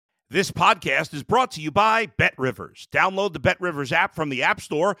This podcast is brought to you by BetRivers. Download the BetRivers app from the App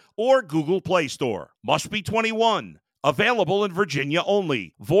Store or Google Play Store. Must be 21. Available in Virginia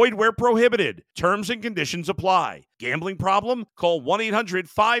only. Void where prohibited. Terms and conditions apply. Gambling problem? Call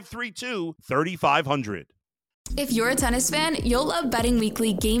 1-800-532-3500. If you're a tennis fan, you'll love Betting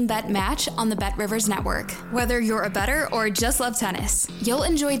Weekly Game Bet Match on the BetRivers Network. Whether you're a bettor or just love tennis, you'll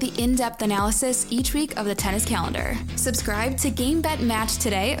enjoy the in-depth analysis each week of the tennis calendar. Subscribe to Game Bet Match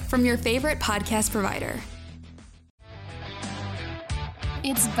today from your favorite podcast provider.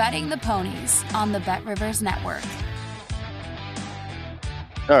 It's Betting the Ponies on the BetRivers Network.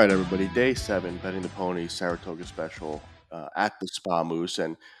 All right, everybody. Day 7, Betting the Ponies, Saratoga special at the Spa Moose.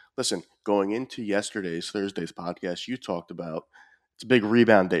 And listen, going into Thursday's podcast, you talked about it's a big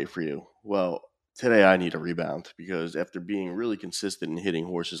rebound day for you. Well, today I need a rebound because after being really consistent in hitting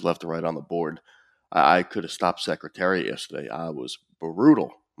horses left and right on the board, I could have stopped Secretariat yesterday. I was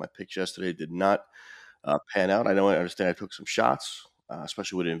brutal. My picks yesterday did not pan out. I understand I took some shots,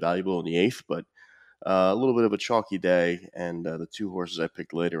 especially with Invaluable in the 8th, but a little bit of a chalky day, and the 2 horses I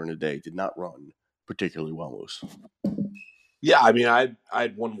picked later in the day did not run particularly well, Moose. Yeah, I mean, I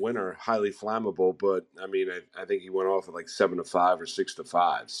had one winner, highly flammable, but I mean, I think he went off at like 7-5 or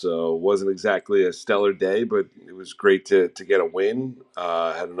 6-5. So it wasn't exactly a stellar day, but it was great to get a win.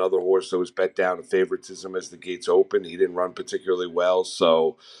 Had another horse that was bet down to favoritism as the gates opened. He didn't run particularly well.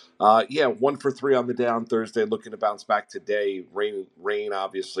 So, 1 for 3 on the day on Thursday, looking to bounce back today. Rain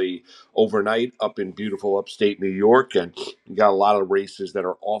obviously overnight up in beautiful upstate New York, and you got a lot of races that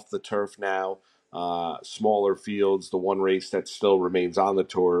are off the turf now. Smaller fields. The one race that still remains on the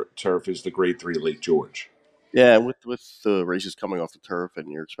turf is the Grade 3 Lake George. Yeah, with the races coming off the turf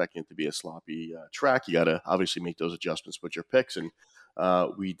and you're expecting it to be a sloppy track, you got to obviously make those adjustments with your picks, and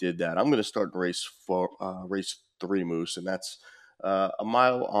we did that. I'm going to start in race 3, Moose, and that's a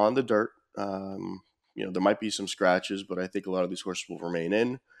mile on the dirt. There might be some scratches, but I think a lot of these horses will remain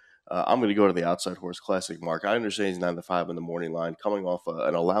in. I'm going to go to the outside horse, Classic Mark. I understand he's 9-5 in the morning line, coming off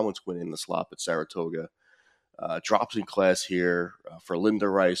an allowance win in the slop at Saratoga. Drops in class here for Linda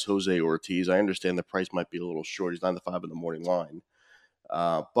Rice, Jose Ortiz. I understand the price might be a little short. He's 9-5 in the morning line.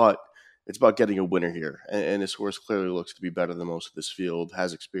 But it's about getting a winner here. And this horse clearly looks to be better than most of this field,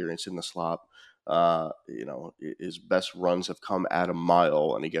 has experience in the slop. His best runs have come at a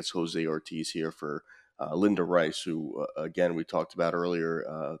mile, and he gets Jose Ortiz here for Linda Rice, who, again, we talked about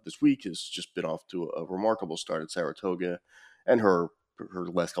earlier this week, has just been off to a remarkable start at Saratoga, and her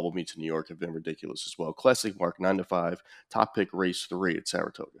last couple of meets in New York have been ridiculous as well. Classic Mark, 9-5, top pick, race 3 at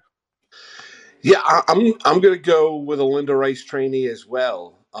Saratoga. Yeah, I'm going to go with a Linda Rice trainee as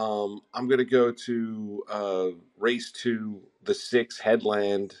well. I'm going to go to race 2, the 6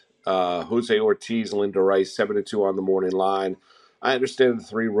 Headland, Jose Ortiz, Linda Rice, 7-2 on the morning line. I understand the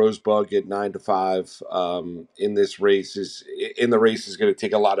 3 Rosebug at 9-5 in this race is going to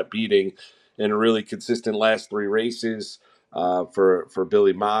take a lot of beating, and a really consistent last 3 races for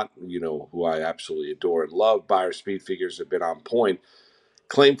Billy Mott, who I absolutely adore and love. Buyer speed figures have been on point.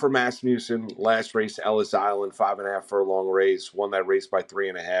 Claim for Rasmussen, last race, Ellis Island, 5.5 furlong race, won that race by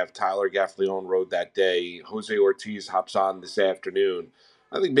 3.5. Tyler Gaffleone rode that day. Jose Ortiz hops on this afternoon.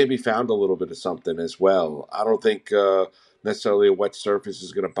 I think maybe found a little bit of something as well. I don't think necessarily a wet surface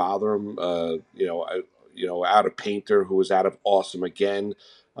is going to bother him. Out of Painter, who was out of Awesome again.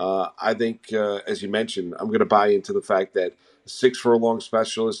 I think, as you mentioned, I'm going to buy into the fact that 6 furlong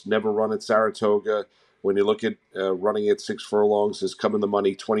specialist never run at Saratoga. When you look at running at 6 furlongs, is coming the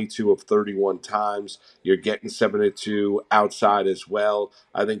money 22 of 31 times. You're getting 7-2 outside as well.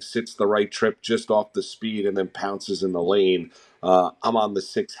 I think sits the right trip just off the speed and then pounces in the lane. I'm on the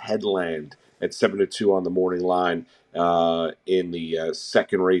 6 Headland at 7-2 on the morning line in the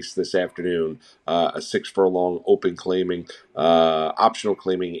second race this afternoon. A 6 furlong open claiming, optional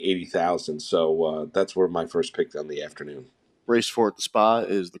claiming 80,000. So that's where my first pick on the afternoon. Race 4 at the Spa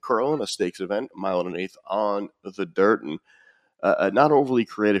is the Curlin, a stakes event, 1.125 on the dirt. And not overly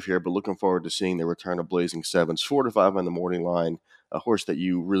creative here, but looking forward to seeing the return of Blazing Sevens. 4-5 on the morning line, a horse that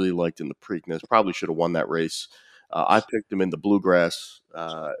you really liked in the Preakness. Probably should have won that race. I picked him in the Bluegrass,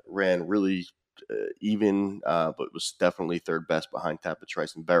 ran really even, but was definitely third best behind Tappa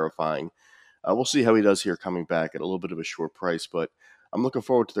Trice and Verifying. We'll see how he does here coming back at a little bit of a short price, but I'm looking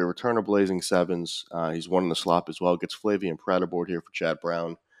forward to the return of Blazing Sevens. He's won in the slop as well. Gets Flavian Pratt aboard here for Chad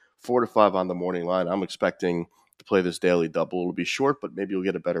Brown. 4-5 on the morning line. I'm expecting to play this daily double. It'll be short, but maybe you'll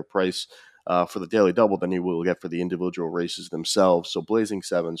get a better price for the daily double than you will get for the individual races themselves. So Blazing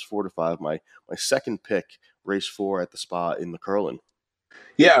Sevens, 4-5. My second pick, race 4 at the Spa in the Curlin.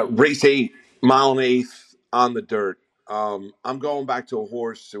 Yeah, race 8, 1.8 on the dirt. I'm going back to a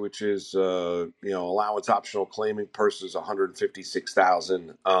horse which is, allowance optional claiming purse is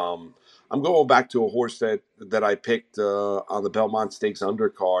 156,000. I'm going back to a horse that I picked on the Belmont Stakes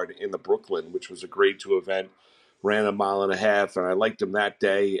undercard in the Brooklyn, which was a grade 2 event. Ran a mile and a half, and I liked him that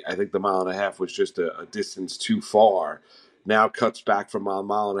day. I think the mile and a half was just a distance too far. Now cuts back from a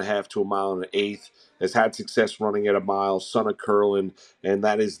mile and a half to a mile and an eighth. Has had success running at a mile. Son of Curlin, and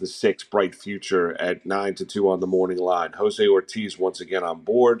that is the 6 Bright Future at 9-2 on the morning line. Jose Ortiz once again on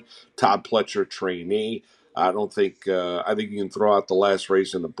board. Todd Pletcher trainee. I think you can throw out the last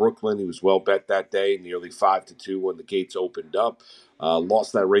race in the Brooklyn. He was well bet that day, nearly 5-2 when the gates opened up.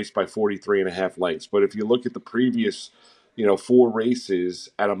 Lost that race by 43.5 lengths. But if you look at the previous, 4 races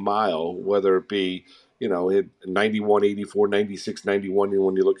at a mile, whether it be, hit 91, 84, 96, 91, and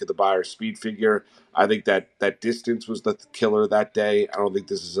when you look at the Beyer speed figure, I think that distance was the killer that day. I don't think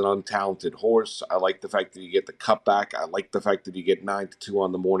this is an untalented horse. I like the fact that you get the cutback. I like the fact that you get 9-2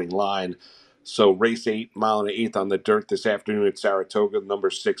 on the morning line. So race 8, mile and an eighth on the dirt this afternoon at Saratoga, number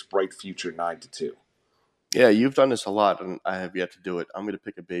 6 Bright Future, 9-2. Yeah, you've done this a lot, and I have yet to do it. I'm going to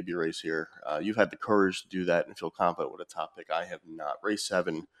pick a baby race here. You've had the courage to do that and feel confident with a top pick. I have not. Race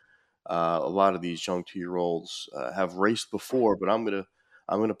 7. A lot of these young 2-year-olds have raced before, but I'm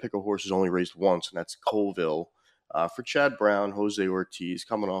gonna pick a horse who's only raced once, and that's Colville. For Chad Brown, Jose Ortiz,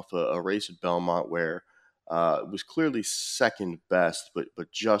 coming off a race at Belmont where it was clearly second best, but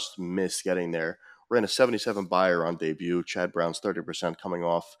just missed getting there. Ran a 77 Beyer on debut. Chad Brown's 30% coming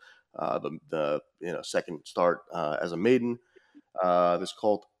off the second start as a maiden. This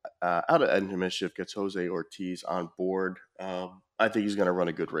colt out of Edna Mischief gets Jose Ortiz on board. I think he's going to run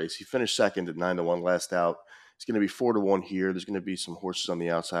a good race. He finished second at 9-1 last out. It's going to be 4-1 here. There's going to be some horses on the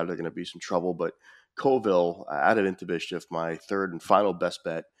outside. There's going to be some trouble, but Colville out of Into Mischief, my third and final best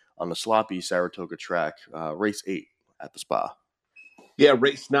bet on the sloppy Saratoga track, race 8 at the Spa. Yeah,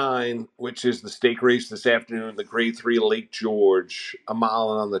 race 9, which is the stake race this afternoon, the grade 3 Lake George, a mile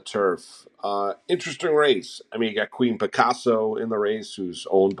on the turf. Interesting race. I mean, you got Queen Picasso in the race, who's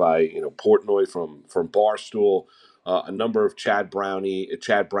owned by Portnoy from Barstool. A number of Chad Brown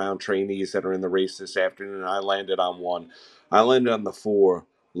trainees that are in the race this afternoon. I landed on one. I landed on the 4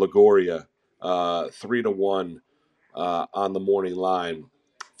 Lagoria, 3-1 on the morning line.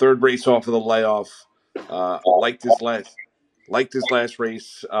 Third race off of the layoff. Liked his last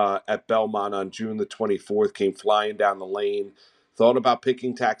race at Belmont on June the 24th. Came flying down the lane. Thought about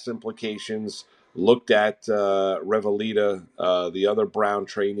picking tax implications. Looked at Revelita, the other Brown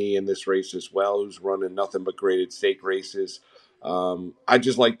trainee in this race as well, who's running nothing but graded stake races. I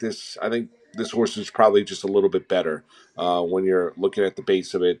just like this. I think this horse is probably just a little bit better when you're looking at the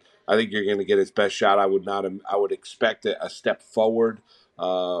base of it. I think you're going to get its best shot. I would expect a step forward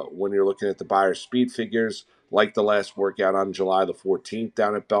when you're looking at the Beyer speed figures. Like the last workout on July the 14th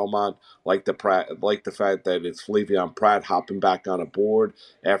down at Belmont. Like the fact that it's Flavian Pratt hopping back on a board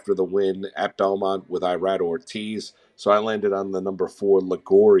after the win at Belmont with Irad Ortiz. So I landed on the number 4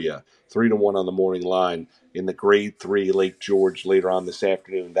 Lagoria, 3-1 on the morning line in the grade 3 Lake George later on this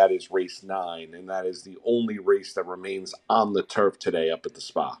afternoon. That is race 9, and that is the only race that remains on the turf today up at the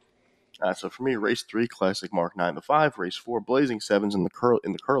Spa. So for me, race 3, Classic Mark 9-5. Race 4, Blazing Sevens in the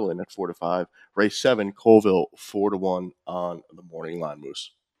Curlin at 4-5. Race 7, Colville 4-1 on the morning line,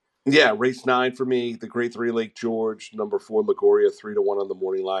 Moose. Yeah, race 9 for me, the grade 3 Lake George, number 4 Lagoria, 3-1 on the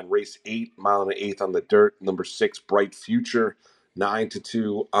morning line. Race 8, mile and an eighth on the dirt, number 6 Bright Future,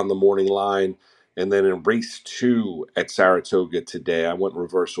 9-2 on the morning line. And then in race 2 at Saratoga today, I went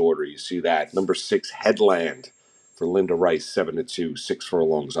reverse order. You see that. Number 6 Headland for Linda Rice, 7-2, 6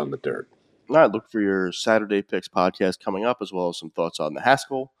 furlongs on the dirt. All right, look for your Saturday Picks podcast coming up, as well as some thoughts on the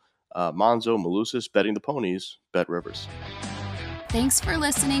Haskell, Monzo, Malusis, Betting the Ponies, Bet Rivers. Thanks for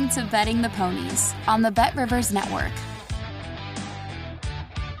listening to Betting the Ponies on the Bet Rivers Network.